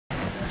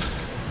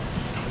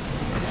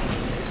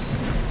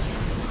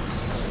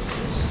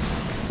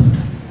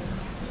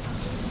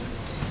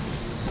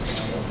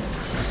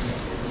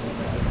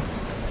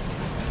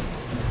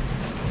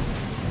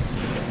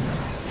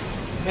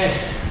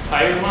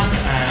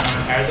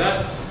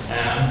Farzad.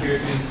 I'm here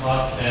to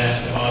talk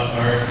about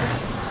our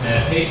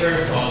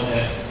paper called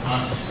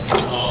on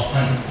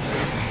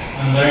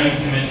learning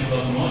symmetric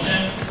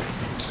locomotion.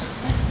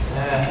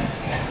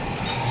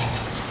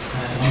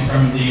 I'm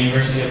from the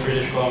University of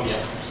British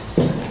Columbia.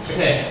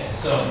 Okay,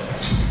 so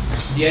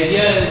the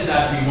idea is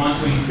that we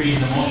want to increase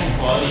the motion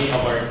quality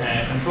of our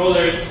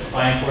controllers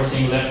by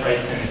enforcing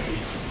left-right symmetry.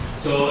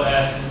 So,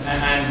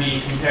 and we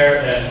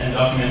compare and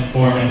document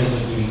 4 methods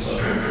of doing so.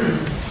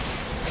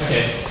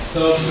 Okay,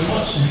 so the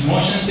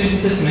motion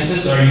synthesis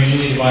methods are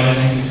usually divided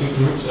into 2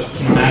 groups of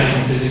kinematic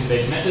and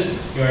physics-based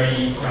methods. You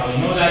already probably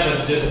know that,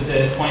 but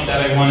the point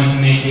that I wanted to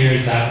make here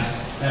is that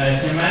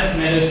kinematic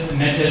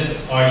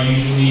methods are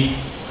usually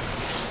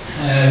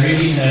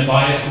really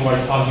biased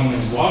towards how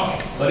humans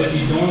walk. But if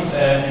you don't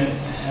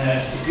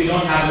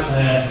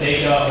have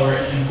data or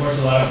enforce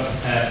a lot of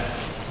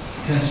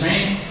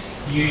constraints,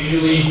 you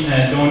usually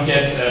don't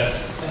get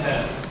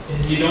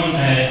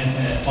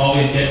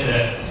always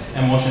get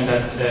a motion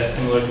that's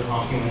similar to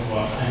how humans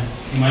walk, and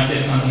you might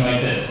get something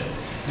like this,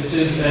 which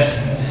is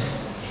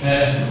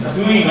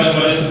doing what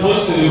it's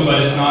supposed to do,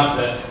 but it's not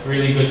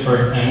really good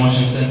for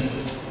motion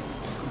synthesis.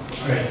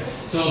 All right.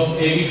 So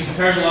we've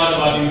heard a lot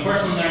about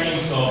reinforcement learning,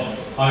 so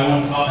I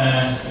won't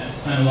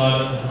spend a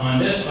lot on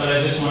this, but I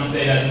just want to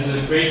say that this is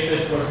a great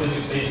fit for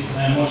physics-based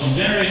motion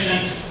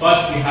generation,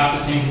 but we have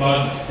to think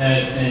about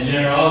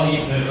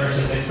generality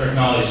versus expert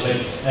knowledge.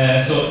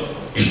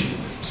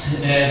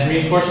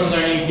 Reinforcement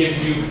learning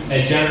gives you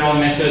a general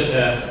method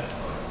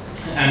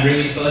and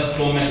really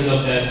flexible method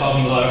of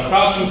solving a lot of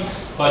problems,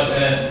 but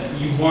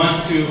you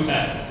want to,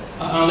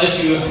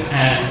 unless you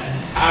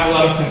have a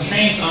lot of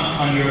constraints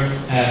on your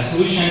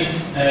solution,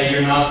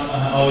 you're not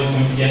always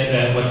going to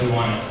get what you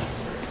wanted.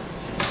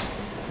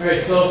 All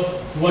right, so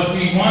what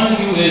we want to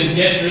do is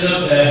get rid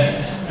of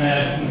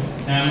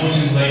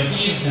motions like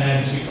these,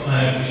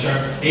 which are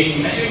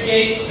asymmetric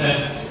gates,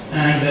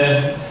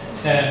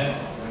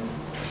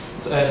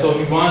 so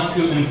we want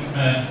to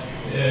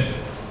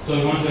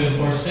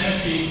enforce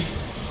symmetry.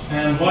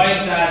 And why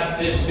is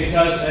that? It's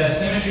because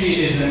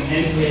symmetry is an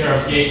indicator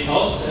of gait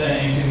health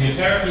in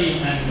physiotherapy,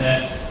 and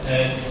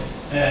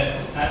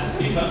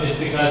it's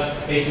because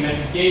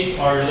asymmetric gaits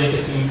are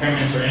related to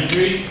impairments or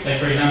injury. Like,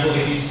 for example,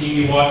 if you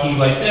see me walking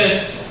like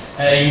this,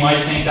 you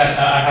might think that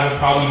I have a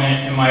problem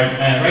in my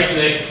right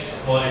leg.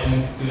 Well, I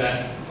didn't do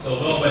that so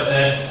well, but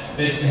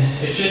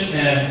it should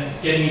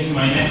get me to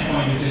my next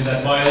point, which is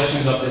that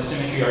violations of the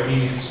symmetry are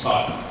easy to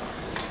spot.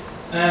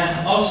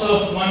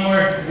 Also, one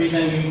more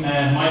reason you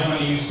might want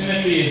to use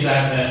symmetry is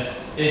that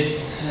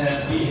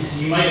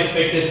you might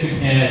expect it to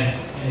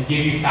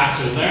give you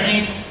faster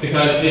learning,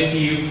 because if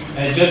you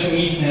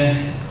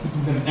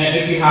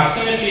if you have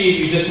symmetry,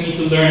 you just need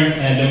to learn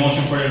the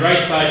motion for the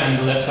right side, and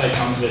the left side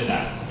comes with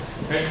that.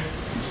 Right?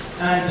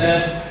 And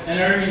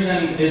another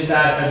reason is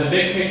that, as a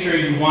big picture,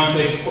 you want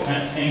to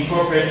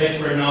incorporate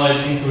expert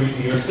knowledge into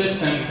your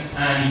system,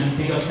 and you can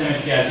think of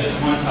symmetry as just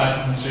one type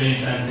of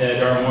constraints, and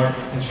there are more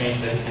constraints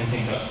that you can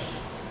think of.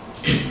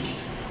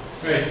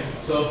 Right.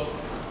 So,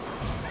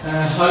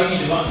 how do we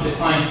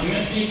define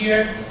symmetry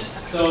here?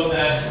 So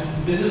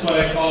this is what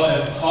I call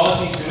a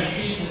policy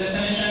symmetry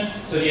definition.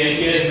 So the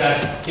idea is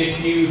that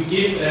if you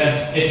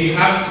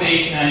have a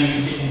state and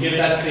you give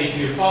that state to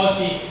your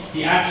policy,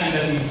 the action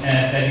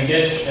that you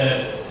get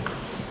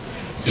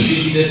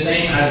should be the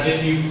same as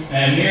if you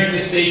mirror the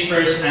state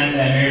first and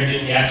mirror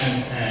the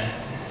actions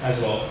as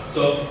well.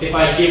 So if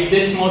I give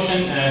this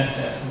motion,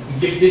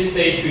 give this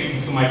state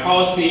to my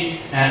policy,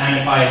 and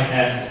if I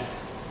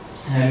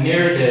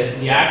mirror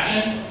the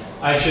action,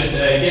 I should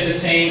get the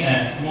same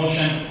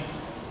motion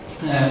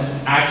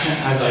action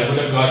as I would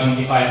have gotten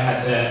if I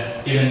had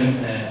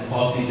given the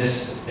policy this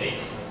state,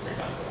 for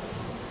example.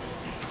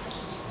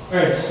 All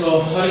right,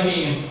 so how do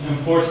we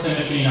enforce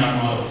symmetry in our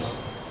models?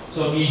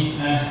 So we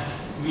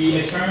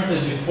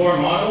experimented with 4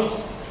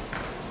 models.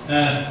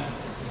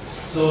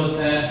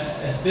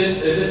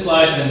 This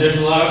slide, and there's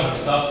a lot of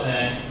stuff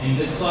in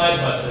this slide,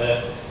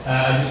 but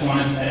I just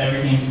wanted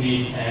everything to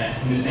be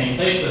in the same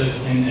place so that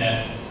you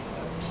can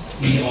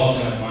see all of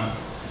them at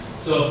once.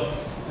 So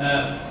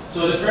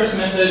the first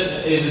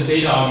method is the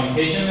data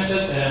augmentation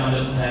method on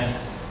the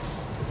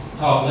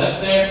top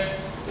left there.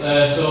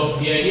 So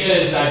the idea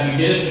is that you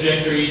get a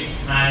trajectory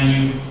and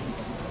you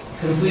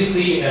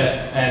completely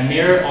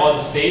mirror all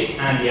the states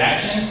and the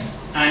actions,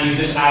 and you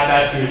just add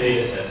that to your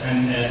data set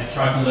and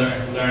try to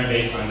learn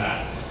based on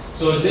that.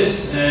 So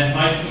this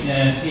might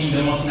seem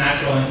the most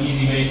natural and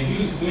easy way to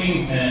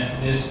doing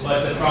this,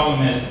 but the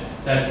problem is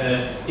that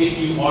if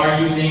you are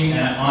using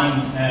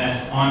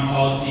on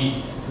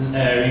policy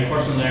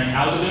reinforcement learning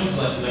algorithms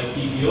like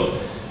PPO,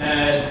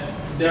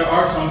 there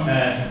are some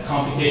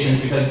complications,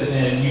 because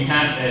you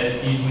can't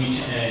easily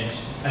change,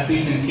 at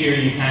least in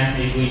theory, you can't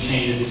easily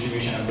change the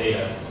distribution of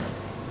data.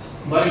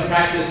 But in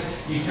practice,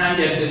 you can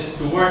get this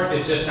to work,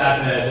 it's just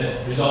that the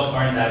results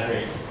aren't that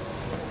great.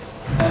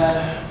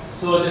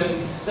 So the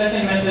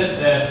second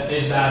method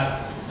is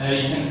that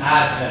you can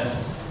add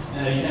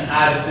you can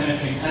add a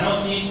symmetry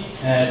penalty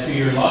to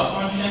your loss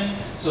function.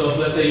 So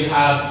let's say you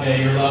have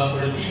your loss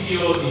for the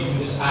PPO, you can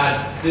just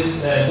add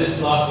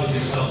this loss, which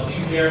is LC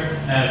here,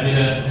 with a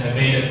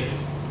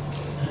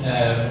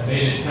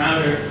weighted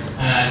parameter,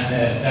 and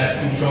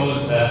that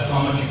controls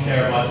how much you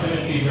care about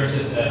symmetry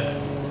versus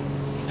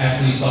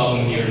actually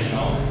solving the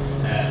original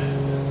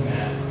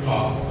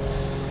problem.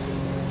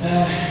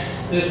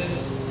 The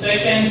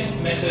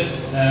second method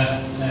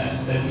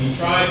that we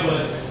tried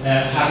was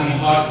having a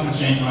hard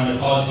constraint on the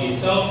policy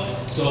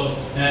itself. So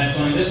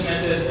in this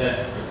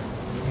method,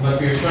 what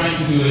we are trying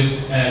to do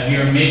is we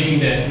are making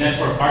the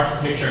network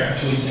architecture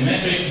actually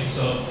symmetric.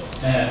 So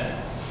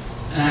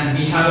and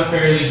we have a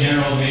fairly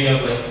general way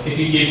of if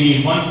you give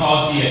me one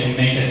policy, I can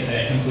make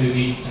it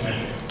completely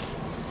symmetric.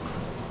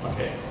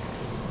 Okay.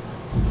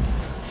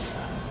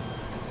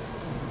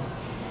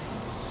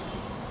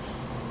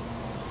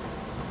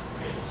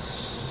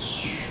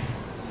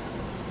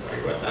 Sorry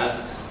about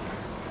that.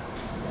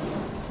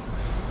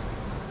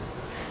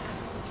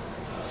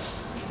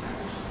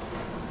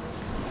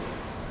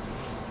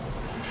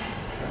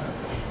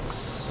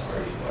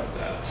 Sorry about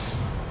that.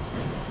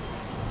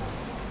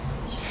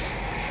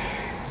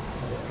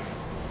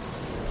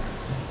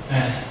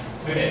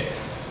 Okay,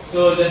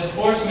 so the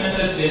fourth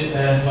method is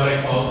what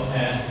I call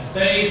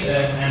phase,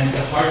 and it's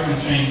a hard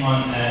constraint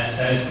on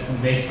that is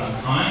based on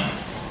time.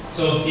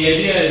 So the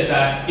idea is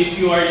that if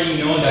you already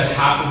know that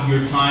half of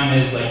your time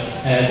is like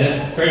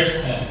the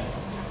first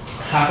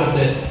half of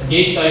the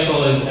gate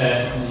cycle is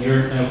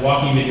you're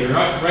walking with your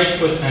right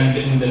foot, and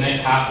in the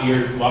next half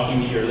you're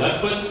walking with your left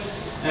foot.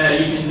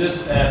 You can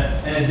just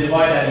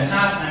divide that in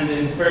half, and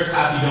in the first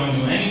half you don't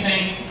do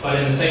anything, but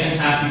in the second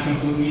half you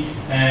completely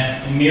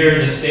mirror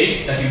the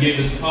states that you give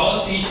to the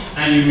policy,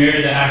 and you mirror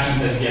the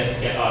actions that you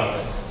get out of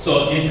it.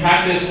 So in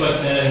practice,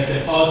 what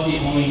the policy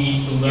only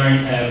needs to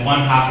learn one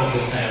half of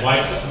the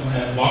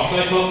walk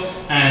cycle,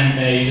 and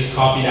you just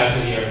copy that to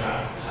the other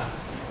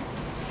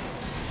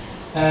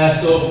half.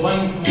 So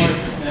one more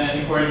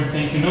important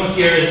thing to note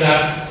here is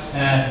that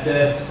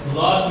the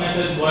loss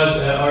method was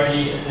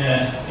already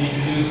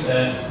introduced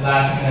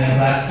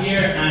last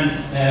year,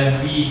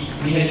 and we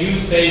had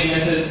used phase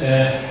method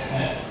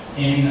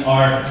in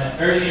our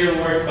earlier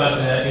work, but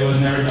it was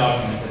never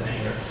documented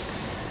anywhere.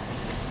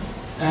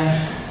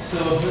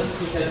 So let's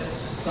look at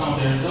some of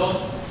the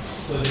results.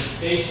 So the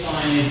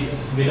baseline is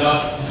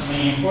without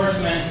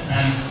reinforcement,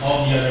 and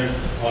all the others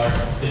are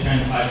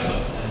different types of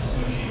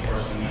symmetry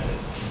enforcement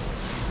methods.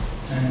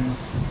 And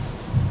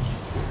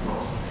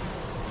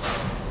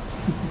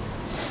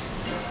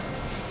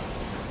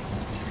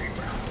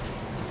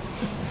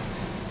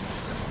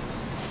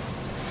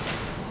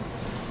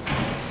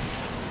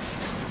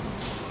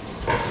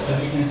as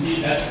you can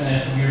see, that's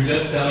we're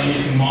just telling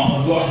you to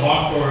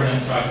walk forward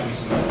and try to be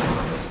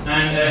symmetric.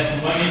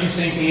 And one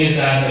interesting thing is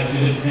that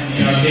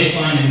in our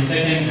baseline in the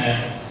second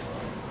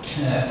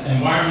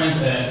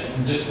environment,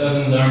 it just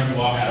doesn't learn to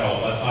walk at all,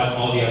 but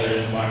all the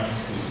other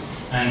environments do.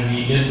 And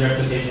we did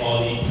replicate all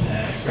the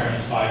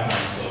experiments 5 times,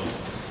 so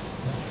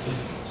it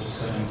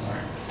just couldn't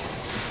learn.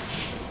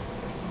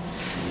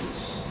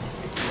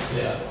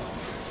 Yeah,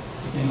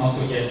 you can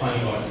also get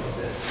funny bugs like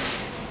this.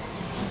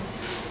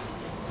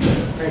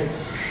 Great.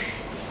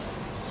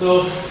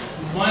 So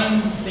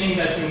one thing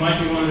that you might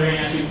be wondering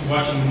after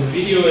watching the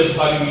video is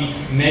how do we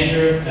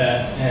measure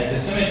the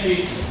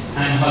symmetry,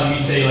 and how do we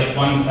say like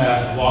one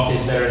walk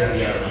is better than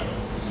the other one.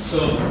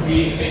 So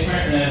we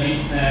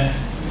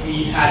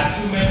had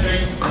 2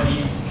 metrics that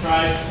we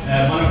tried.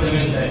 One of them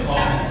is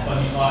called what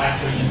we call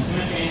actuation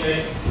symmetry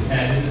index.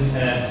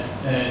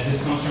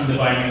 This comes from the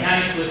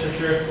biomechanics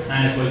literature,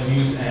 and it was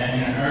used in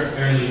an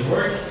early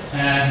work.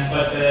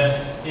 But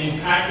in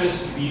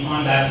practice, we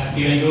found that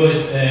even though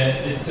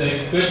it's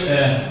a good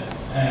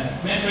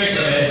metric,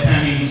 it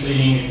can be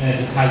misleading.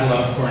 It has a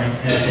lot of corner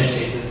edge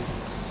cases.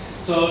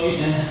 So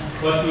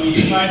what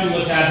we tried to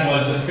look at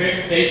was the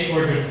phase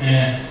portrait.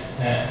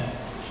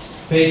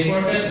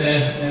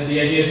 The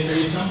idea is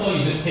pretty simple.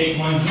 You just take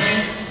one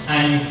joint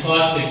and you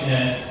plot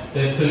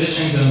the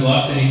positions and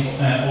velocities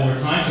over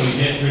time. So you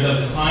get rid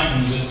of the time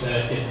and you just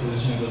get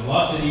positions and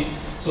velocities.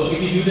 So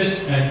if you do this,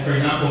 for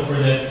example, for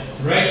the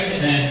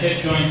right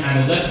hip joint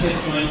and the left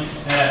hip joint,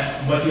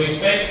 what you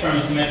expect from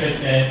a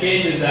symmetric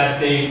gate is that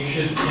they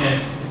should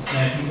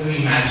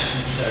completely match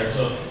each other.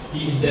 So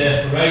the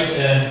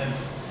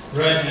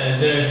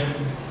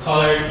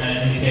color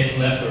indicates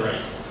left or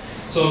right.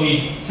 So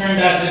we turn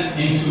that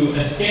into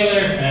a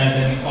scalar,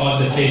 and we call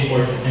it the phase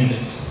portrait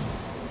index.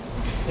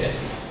 Okay.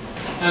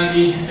 And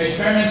we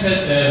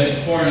experimented with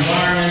 4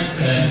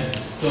 environments.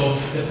 So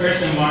the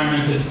first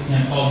environment is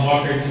called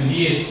Walker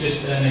 2D. It's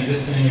just an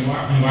existing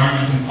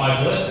environment in Pi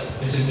Bullet,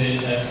 which is the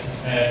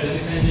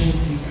physics engine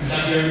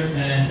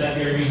that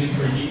we are using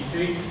for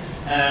D3.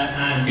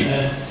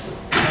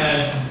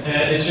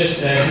 It's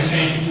just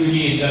constrained to 2D.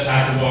 It just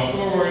has to walk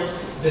forward.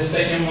 The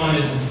second one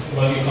is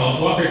what we call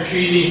Walker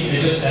 3D.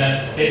 It just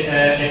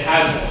it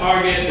has a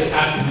target. The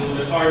task is a little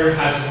bit harder. It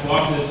has to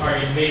walk to the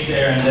target, wait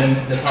there, and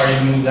then the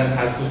target moves and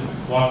has to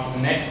walk to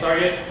the next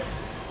target.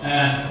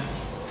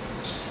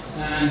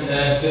 And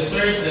the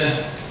third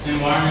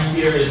environment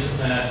here is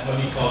what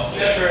we call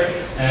stepper.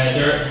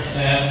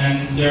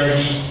 And there are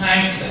these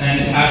planks, and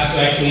it has to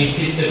actually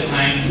hit the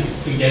planks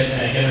to get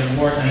a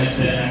reward, and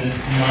the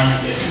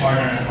environment gets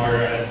harder and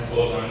harder as it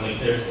goes on. Like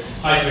there's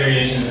height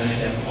variations, and it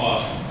can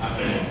fall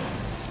after that.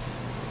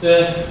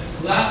 The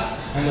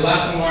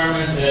last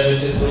environment,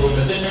 which is a little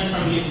bit different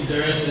from the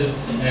rest, is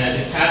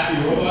the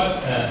Cassie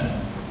robot.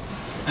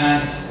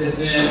 And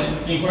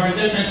the important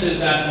difference is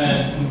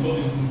that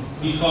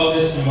we call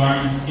this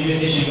environment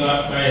imitation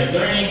guided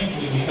learning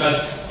because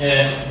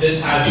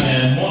this has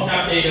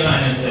mocap data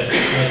and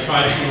it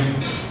tries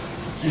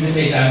to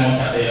imitate that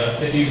mocap data.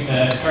 If you've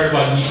heard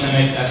about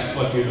DMIG, that's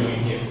what you're doing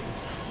here.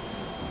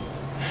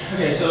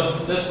 Okay,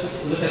 so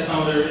let's look at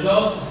some of the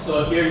results.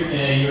 So here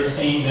you're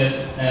seeing the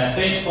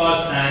phase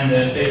plots and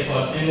the phase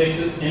plot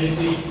indices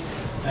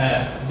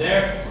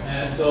there.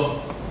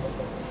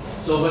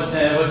 So what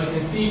you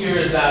can see here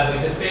is that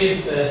like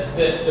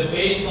the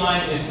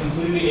baseline is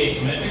completely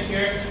asymmetric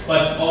here,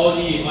 but all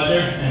the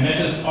other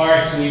methods are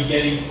actually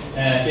getting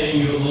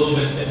you a little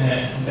bit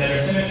better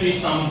symmetry.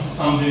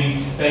 Some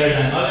doing better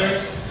than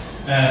others,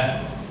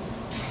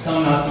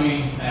 some not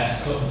doing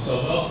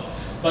so well.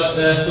 But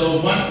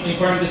so one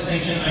important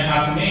distinction I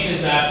have to make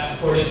is that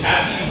for the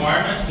Cassie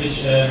environment,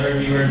 which where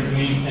we were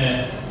doing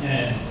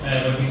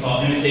what we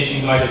call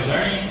imitation guided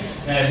learning,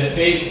 the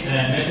phase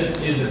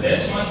method is the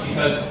best one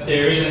because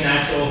there is a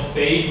natural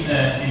phase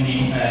in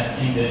the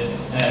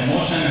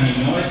motion, and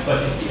we know it.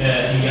 But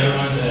in the other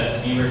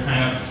ones, we were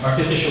kind of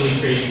artificially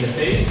creating the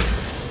phase.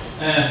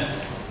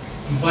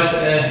 But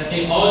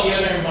in all the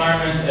other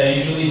environments,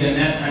 usually the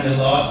net and the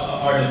loss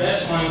are the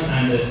best ones,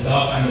 and the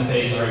dot and the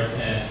phase are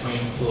going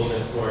a little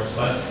bit worse.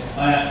 But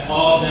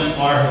all of them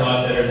are a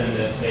lot better than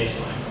the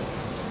baseline.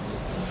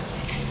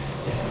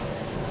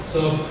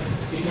 So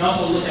you can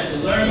also look at the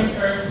learning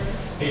curve.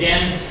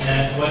 Again,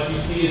 what we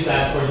see is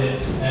that for the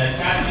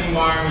Cassie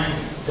environment,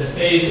 the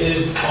phase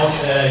is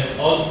also,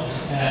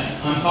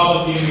 on top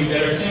of giving you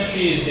better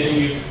symmetry, is giving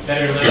you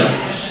better level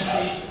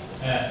efficiency.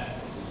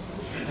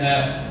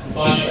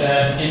 But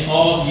in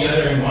all the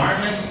other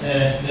environments,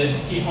 the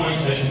key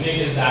point I should make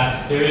is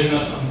that there is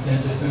no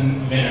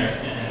consistent winner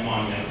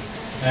among them.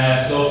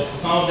 So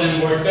some of them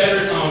work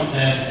better, some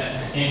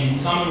in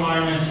some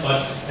environments,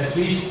 but at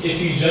least if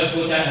you just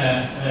look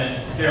at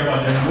care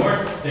about the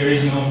reward, there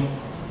is no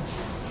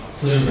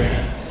clear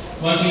winner.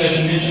 One thing I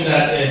should mention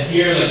that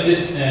here, like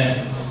this,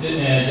 the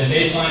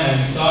baseline, as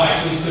you saw,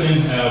 actually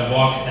couldn't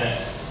walk,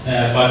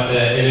 but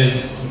it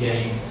is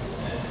getting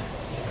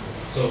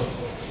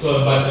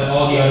but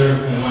all the other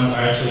ones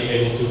are actually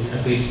able to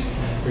at least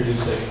produce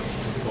a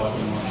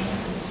walking motion.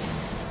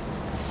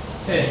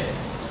 Okay,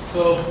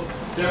 so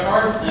there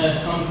are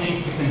some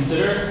things to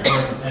consider or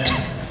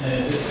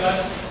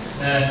discuss.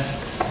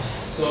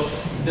 So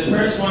the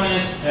first one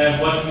is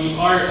what we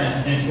are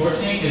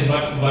enforcing is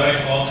what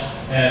I call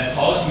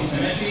policy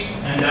symmetry,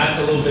 and that's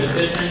a little bit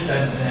different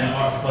than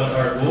what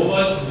our goal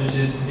was, which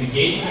is the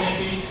gate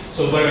symmetry.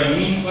 So what I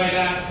mean by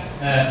that,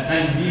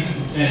 and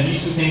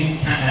these two things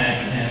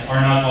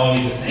are not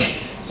always the same.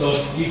 So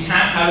you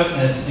can't have a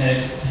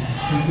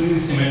completely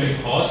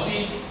symmetric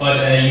policy, but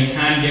you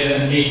can get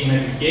an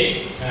asymmetric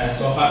gate.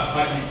 So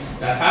how can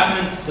that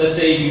happen? Let's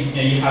say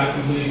you have a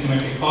completely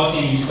symmetric policy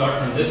and you start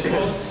from this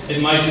pose.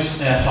 It might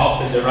just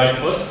help with the right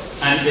foot.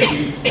 And if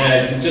you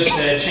just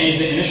change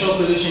the initial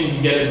position,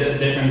 you get a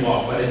different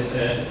walk, but it's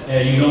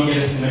you don't get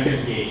a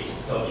symmetric gate.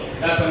 So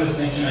that's one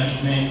distinction I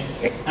should make.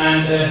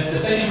 And the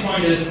second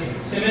point is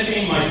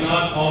symmetry might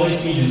not always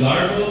be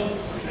desirable.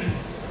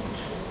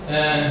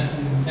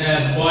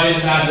 Why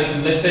is that?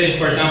 Let's say,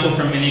 for example,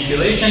 for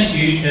manipulation,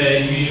 you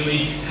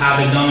usually have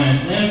a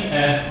dominant limb.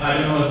 I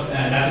don't know if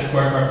that's a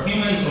quirk of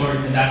humans or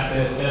that's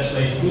the best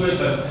way to do it,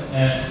 but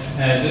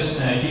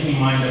just keep in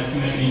mind that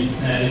symmetry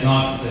is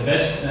not the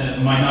best,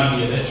 might not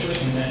be the best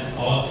choice in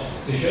all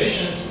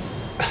situations.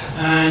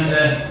 And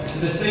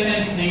the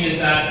second thing is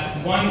that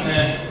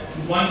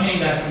one thing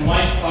that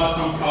might cause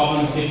some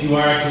problems if you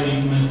are actually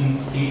implementing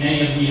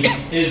any of these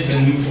is the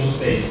neutral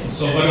space.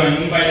 So what do I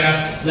mean by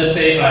that? Let's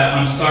say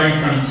I'm starting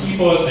from a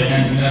T-pose. I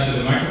can't do that with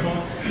the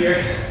microphone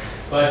here.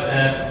 But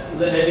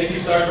if you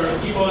start from a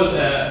T-pose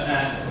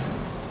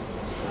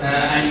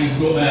and you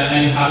go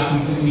and you have a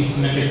completely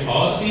symmetric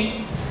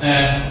policy,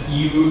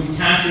 you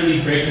can't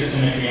really break the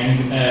symmetry,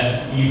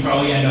 and you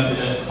probably end up with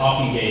a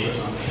hopping gate or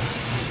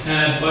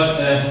something.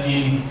 But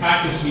in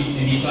practice,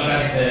 we saw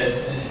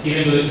that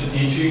even though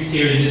in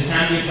theory this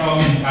can be a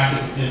problem, in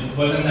practice it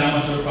wasn't that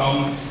much of a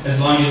problem as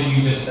long as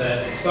you just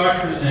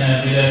start with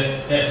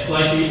a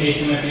slightly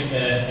asymmetric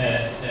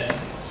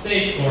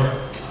state or.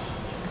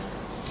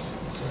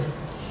 Sorry.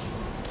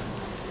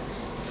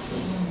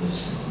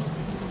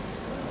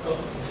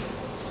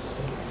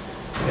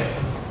 Okay.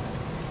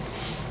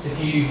 If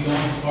you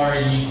don't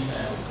already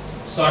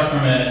start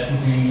from a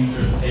completely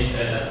neutral state,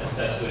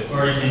 that's good.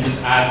 Or you can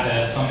just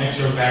add some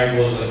extra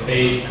variables like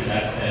phase, and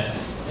that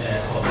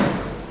helps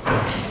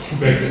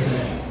break the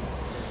symmetry.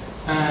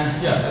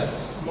 And yeah,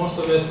 that's most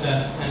of it.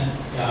 And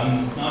yeah,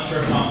 I'm not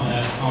sure how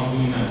I'm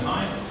doing that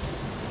time.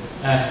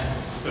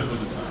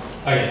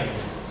 Okay.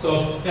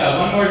 So yeah,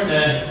 one more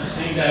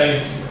thing that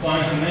I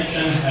wanted to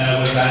mention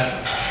was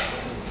that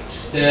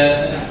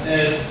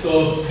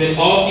so with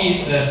all of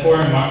these four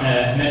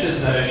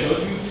methods that I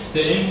showed you,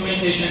 the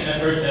implementation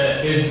effort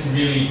is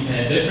really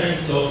different.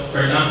 So,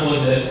 for example,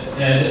 the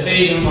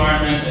phase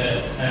environment,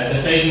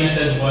 the phase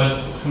method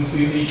was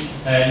completely,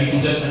 you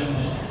can just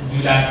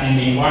do that in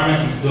the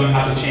environment. You don't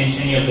have to change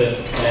any of the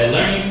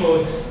learning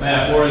code,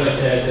 or like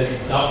the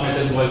dot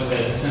method was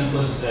the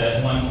simplest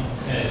one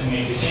to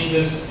make the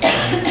changes.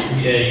 And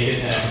you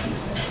can,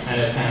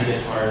 and it's kind of a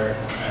bit harder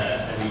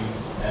as you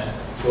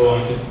go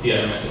on to the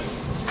other methods.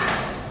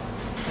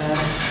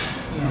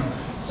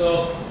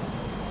 So,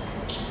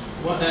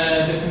 what,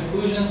 the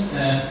conclusions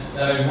that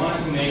I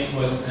wanted to make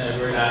was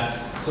were that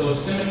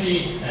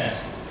symmetry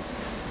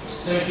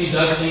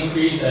does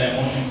increase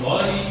motion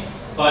quality,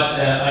 but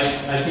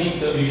I think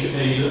that you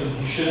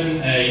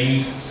shouldn't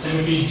use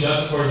symmetry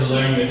just for the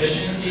learning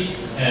efficiency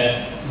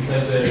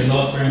because the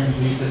results weren't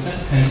completely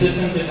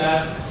consistent with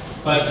that.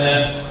 But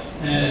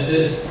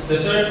the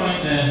third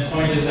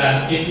point is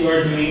that if you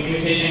are doing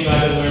imitation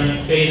guided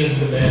learning, phase is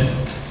the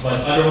best.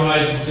 But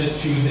otherwise,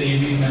 just choose the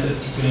easiest method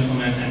to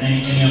implement, and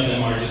any of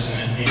them are just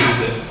going to improve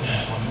the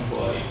motion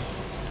quality.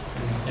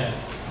 Yeah.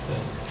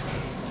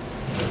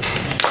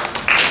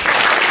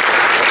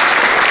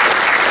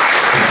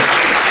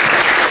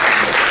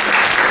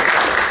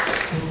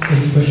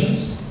 Any questions?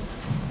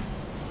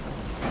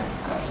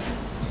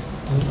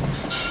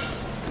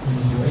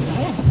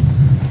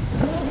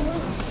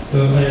 So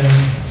I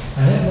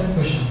have one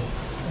question.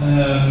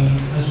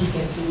 As we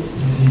can see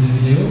in the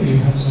video, you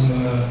have some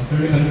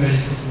very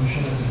unrealistic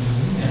motion at the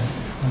beginning,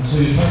 and so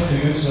you try to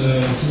use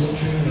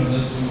symmetry in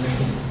order to make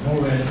it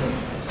more realistic.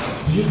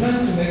 Do you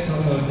plan to make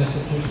some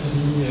perceptual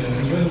study,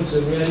 even with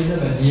the realism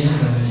at the end,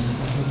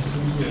 it's not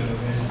fully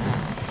realistic?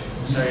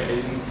 Sorry,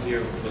 I didn't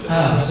hear.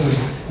 Sorry.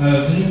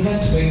 Do you plan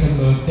to make some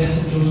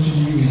perceptual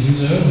study with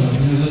users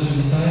in order to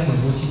decide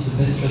what is the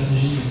best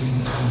strategy between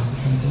the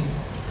different things?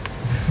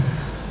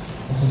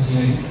 Or something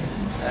like this?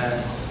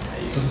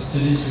 Some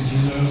studies with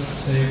users to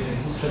say, okay,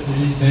 this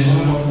strategy is based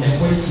on the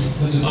quality,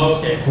 not the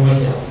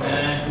quality.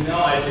 No,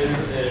 I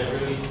didn't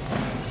really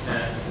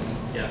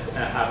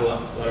have a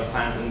lot of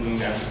plans on doing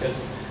that because,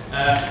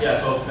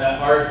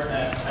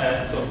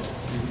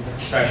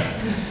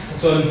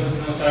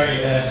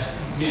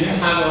 we didn't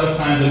have a lot of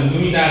plans on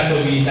doing that, so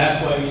that's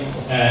why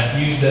we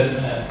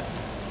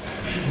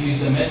use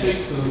the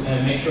metrics to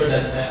make sure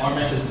that our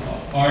methods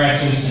are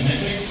actually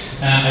symmetric.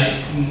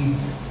 I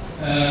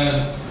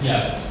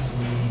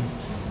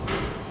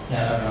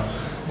don't know.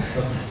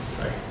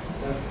 Sorry. I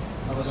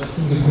was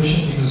asking the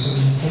question because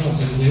in some of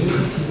the video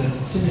we see that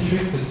it's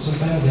symmetric, but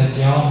sometimes they have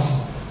the arms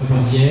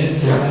above the head,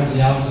 sometimes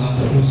the arms are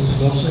close to the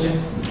torso.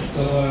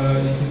 So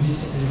it could be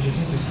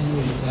interesting to see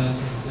if there's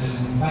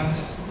an impact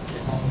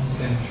on this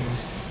kind of choice.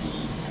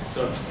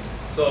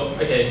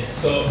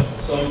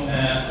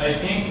 I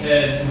think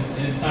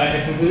I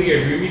completely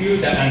agree with you,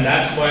 and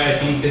that's why I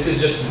think this is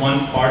just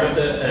one part of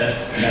the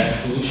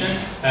solution,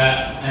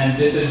 and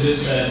this is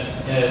just there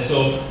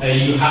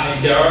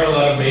are a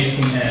lot of ways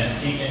to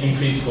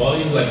increase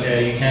volume, like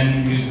you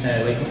can use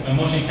like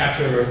motion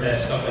capture or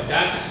stuff like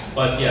that.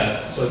 But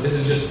yeah, so this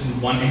is just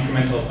one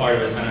incremental part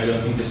of it, and I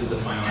don't think this is the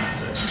final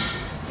answer.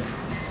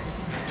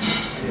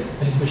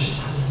 Any questions?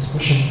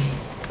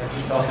 Have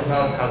you thought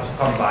about how to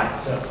combine?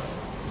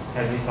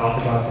 Have you thought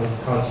about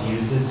how to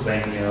use this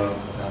when your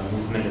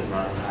movement is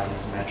not entirely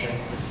symmetric?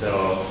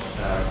 So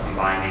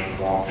combining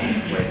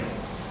walking with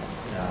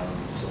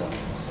sort of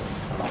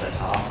some other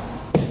tasks.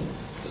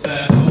 So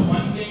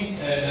one thing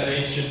that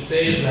I should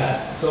say is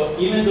that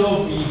even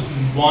though we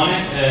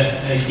wanted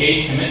a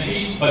gate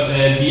symmetry, but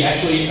we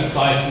actually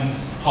applied some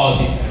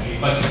policy symmetry.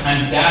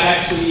 And that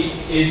actually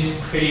is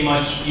pretty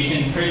much, you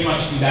can pretty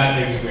much do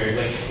that everywhere.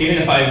 Like even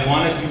if I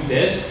want to do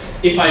this,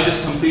 if I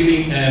just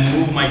completely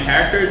move my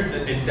character,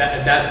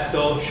 that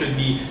still should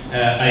be,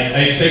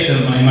 I expect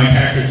my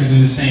character to do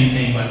the same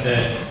thing, but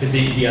with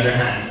the other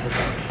hand or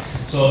something.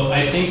 So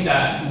I think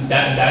that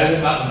is a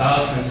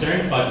valid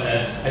concern, but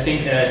I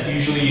think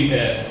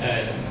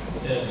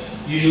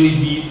usually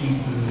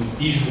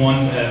these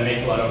won't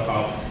make a lot of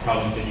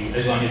problem with you,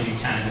 as long as you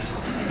can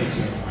just fix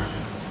your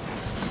environment.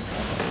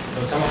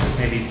 So some of this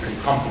may be pretty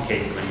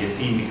complicated when your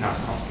scene becomes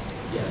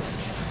complicated. Yes.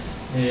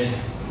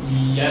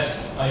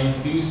 Yes, I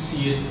do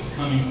see it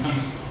becoming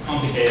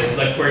complicated.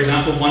 Like for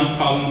example, one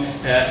problem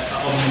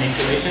of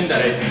manipulation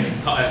that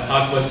I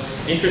thought was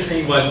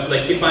interesting was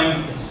like if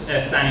I'm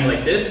standing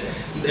like this,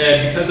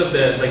 because of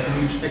the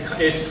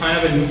it's kind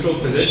of a neutral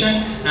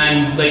position,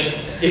 and like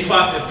if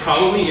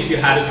you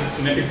had a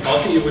symmetric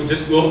policy, you would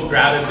just go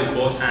grab it with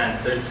both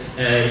hands.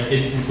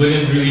 It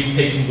wouldn't really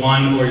pick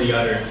one or the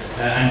other,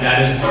 and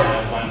that is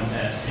one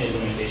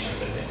limitation.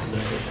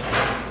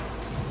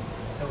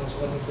 That was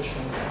one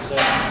question.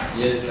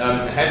 Yes.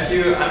 Have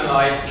you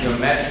analyzed your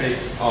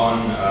metrics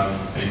on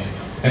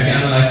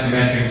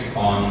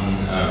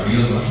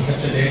real motion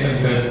capture data?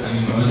 Because I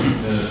mean, most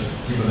of the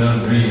people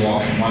don't really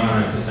walk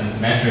 100%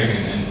 symmetric,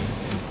 and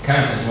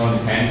kind of as well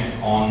depends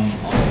on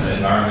the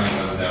environment,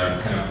 whether there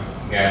are kind of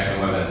gaps or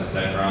whether it's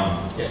flat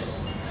ground. Yes.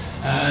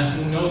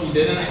 No, we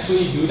didn't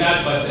actually do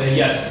that, but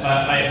yes,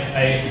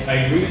 I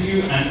agree with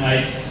you,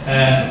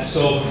 and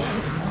so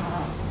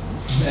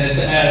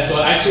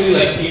actually,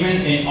 like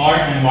even in our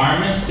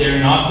environments, they're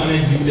not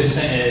going to do the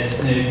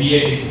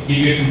give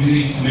you a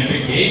completely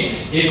symmetric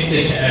gate if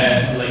the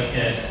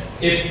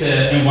if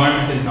the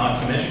environment is not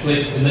symmetric.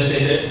 Let's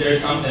say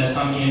there's something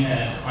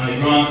on the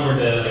ground, or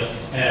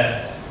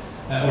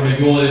the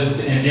goal is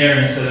in there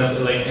instead of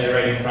like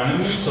right in front of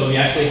me. So we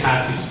actually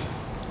have to.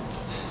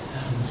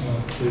 I'm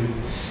just going to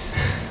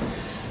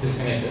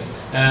disconnect this.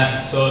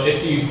 So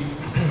if you.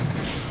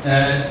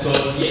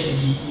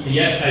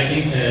 Yes, I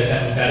think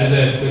that is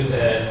a good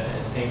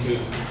thing to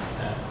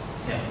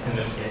in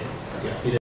this case. Yeah.